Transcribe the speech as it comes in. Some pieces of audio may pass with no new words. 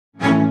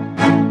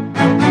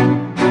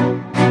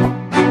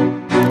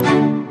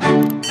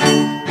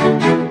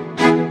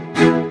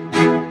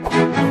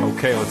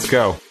Let's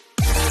go.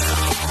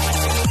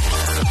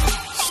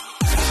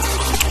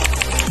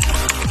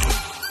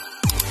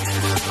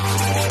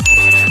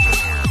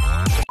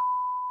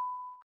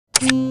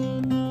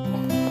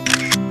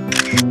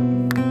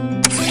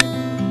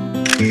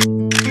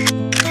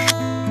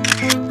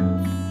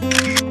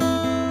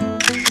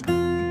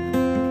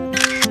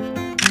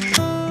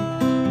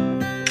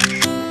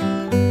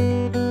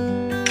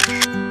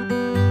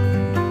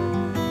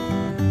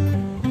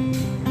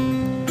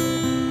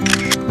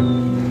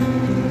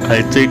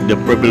 I take the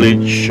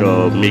privilege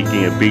of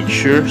making a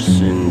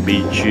pictures and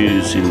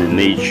beaches in the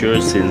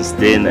nature. Since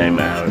then, I'm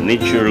a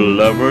nature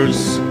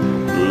lovers,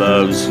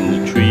 loves in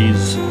the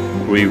trees,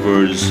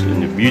 rivers,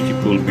 and the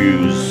beautiful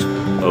views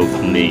of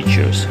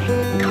natures.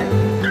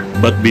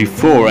 But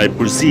before I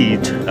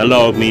proceed,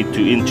 allow me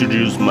to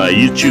introduce my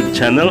YouTube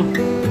channel,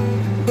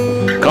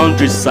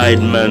 Countryside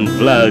Man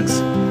Vlogs,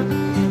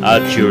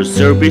 at your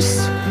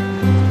service,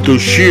 to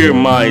share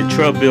my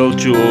travel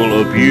to all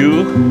of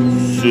you,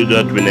 so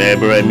that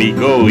whenever I may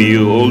go,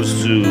 you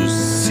also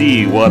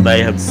see what I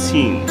have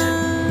seen,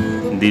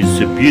 these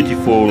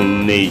beautiful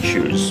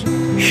natures.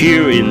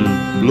 Here in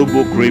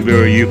Loboc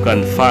River, you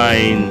can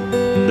find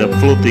the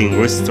floating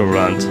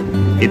restaurant.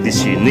 It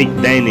is a unique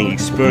dining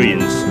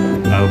experience.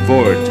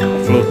 Avoid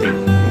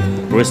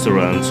floating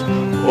restaurants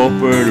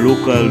offer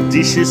local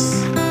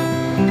dishes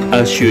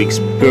as you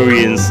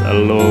experience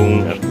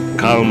along a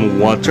calm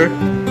water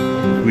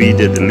with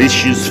the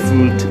delicious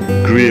food,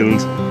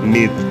 grilled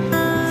meat,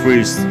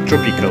 fresh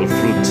tropical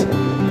fruit,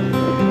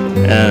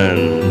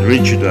 and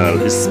regional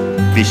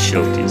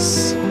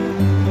specialties.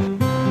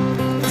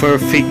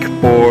 Perfect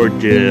for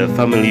the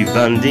family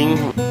bonding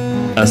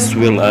as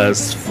well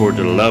as for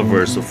the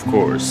lovers, of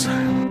course,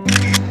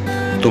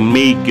 to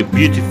make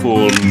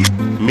beautiful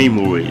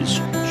memories,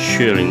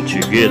 sharing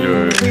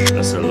together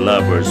as a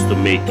lovers to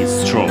make it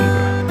stronger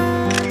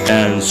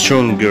and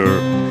stronger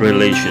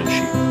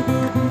relationship.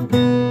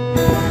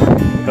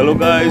 Hello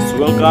guys,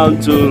 welcome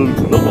to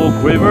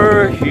Loboc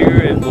River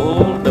here in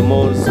Bohol, the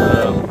most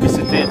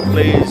visited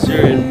place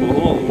here in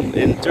Bohol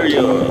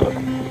interior.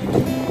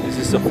 This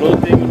is a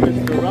floating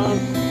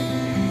restaurant,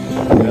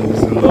 and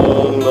this is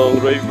long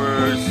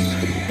rivers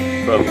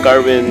from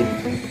Carmen,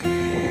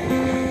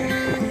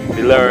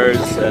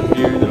 Pillars, and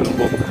here the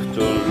Loboc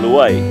to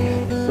Luay.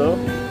 So,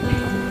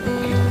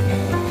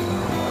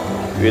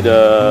 with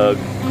a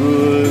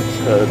good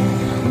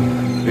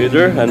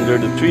weather under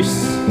the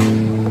trees,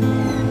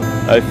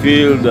 I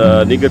feel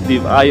the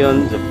negative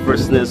ion, the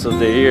freshness of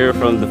the air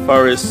from the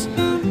forest.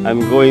 I'm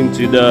going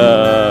to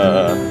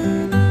the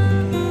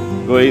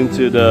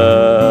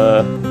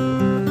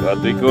what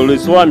we call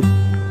this one?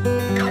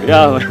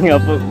 Yeah,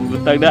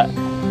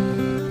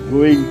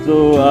 going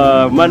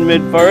to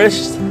man-made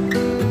forest,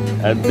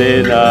 and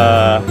then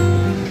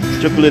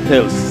chocolate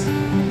hills.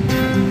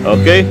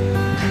 Okay,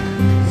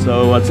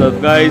 so what's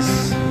up, guys?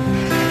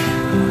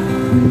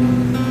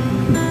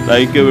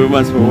 Thank you very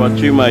much for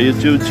watching my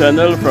YouTube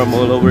channel from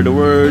all over the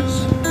world.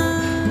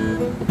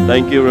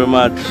 Thank you very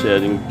much,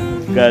 and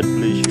God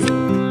bless you.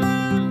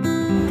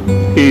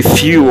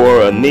 If you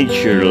are a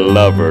nature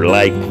lover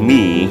like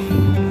me,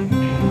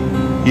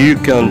 you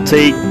can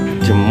take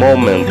the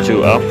moment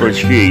to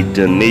appreciate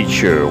the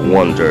nature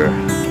wonder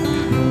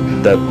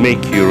that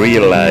make you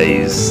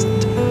realize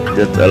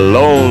that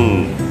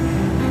along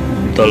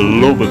the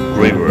Loboc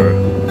River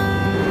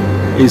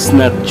is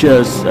not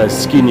just a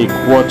scenic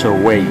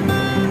waterway.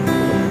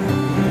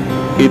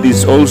 It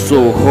is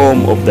also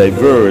home of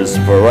diverse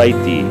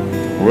variety,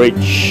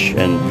 rich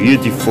and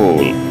beautiful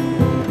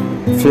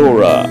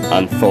flora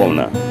and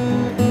fauna.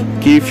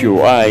 Keep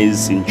your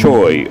eyes in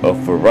joy of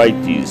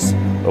varieties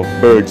of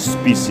bird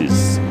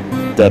species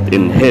that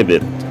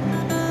inhabit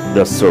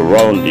the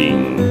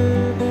surrounding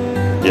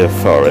the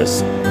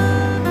forest,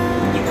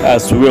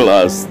 as well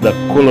as the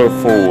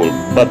colorful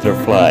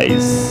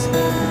butterflies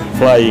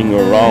flying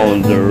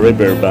around the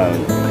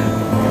riverbank,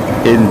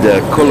 in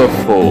the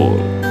colorful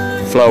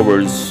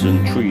flowers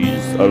and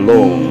trees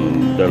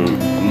along the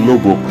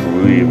Loboc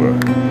River.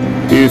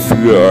 If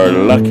you are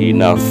lucky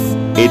enough,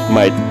 it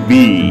might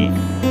be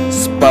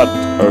spot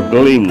or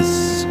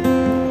glimpse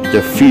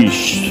the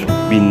fish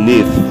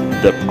beneath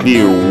the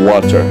clear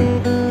water,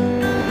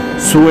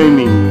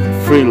 swimming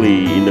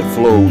freely in the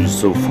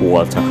flows of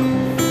water.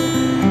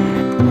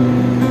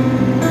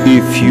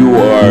 If you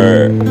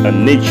are a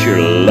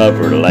nature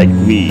lover like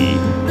me,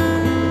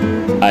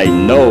 I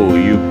know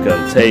you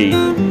can take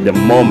the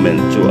moment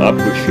to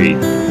appreciate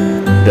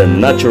the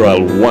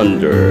natural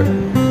wonder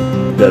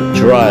that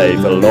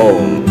drive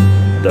along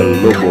the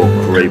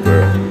Loboc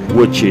River,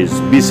 which is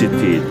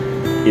visited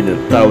in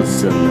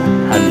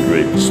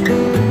hundreds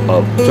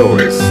of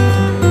tourists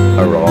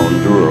around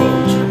the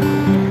world.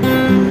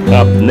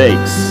 Up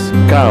next,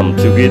 come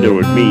together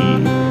with me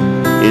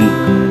in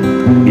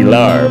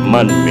Pilar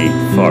man-made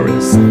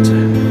forest.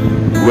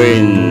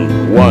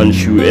 When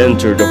once you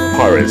enter the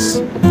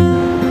forest,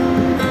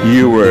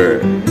 you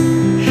will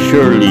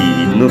surely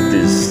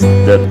notice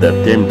that the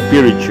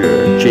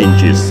temperature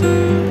changes.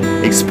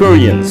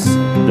 Experience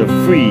the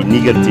free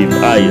negative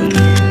ion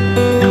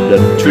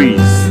that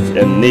trees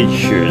and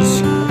natures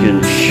can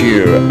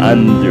share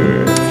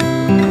under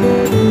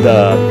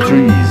the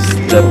trees,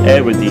 that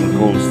everything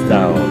cools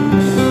down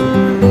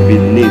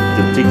beneath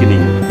the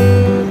thickening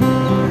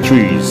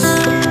trees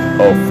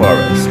of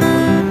forest.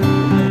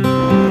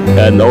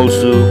 And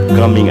also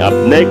coming up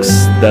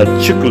next, the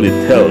chocolate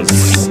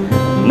hills,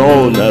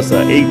 known as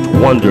the eighth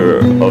wonder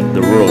of the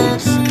world.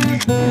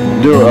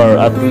 There are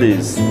at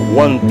least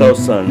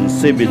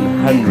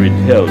 1,700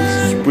 hills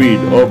spread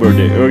over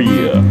the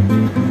area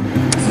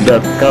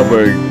that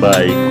covered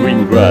by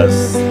green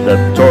grass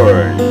that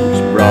turns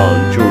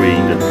brown during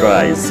the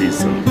dry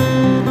season.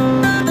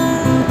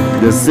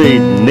 The said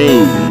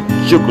named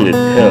Chocolate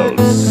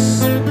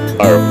Hills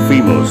are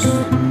famous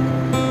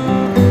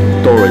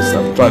tourist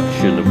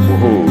attraction of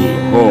Bohol,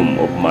 home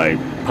of my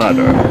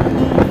father.